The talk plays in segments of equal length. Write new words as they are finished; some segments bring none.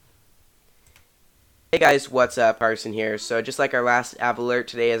Hey guys, what's up? Carson here. So just like our last AvAlert,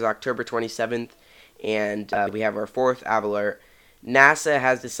 today is October 27th, and we have our fourth AvAlert. NASA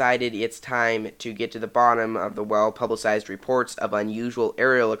has decided it's time to get to the bottom of the well-publicized reports of unusual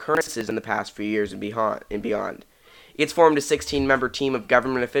aerial occurrences in the past few years and beyond. It's formed a 16-member team of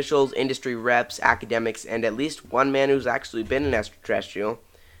government officials, industry reps, academics, and at least one man who's actually been an extraterrestrial,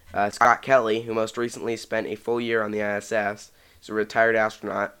 Scott Kelly, who most recently spent a full year on the ISS. He's a retired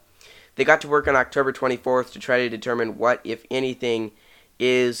astronaut. They got to work on October 24th to try to determine what, if anything,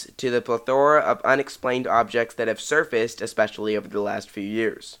 is to the plethora of unexplained objects that have surfaced, especially over the last few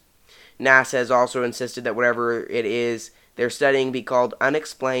years. NASA has also insisted that whatever it is they're studying be called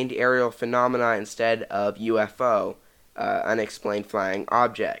unexplained aerial phenomena instead of UFO, unexplained flying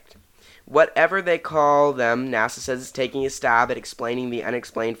object. Whatever they call them, NASA says it's taking a stab at explaining the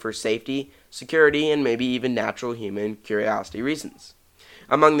unexplained for safety, security, and maybe even natural human curiosity reasons.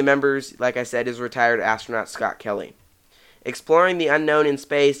 Among the members, like I said, is retired astronaut Scott Kelly. Exploring the unknown in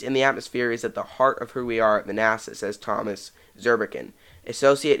space and the atmosphere is at the heart of who we are at the NASA, says Thomas Zurbuchen,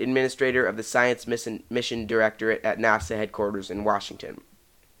 Associate Administrator of the Science Mission Directorate at NASA headquarters in Washington.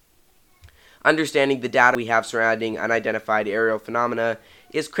 Understanding the data we have surrounding unidentified aerial phenomena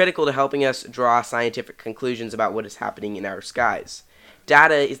is critical to helping us draw scientific conclusions about what is happening in our skies.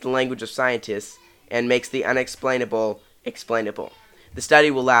 Data is the language of scientists and makes the unexplainable explainable. The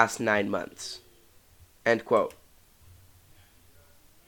study will last 9 months. End quote.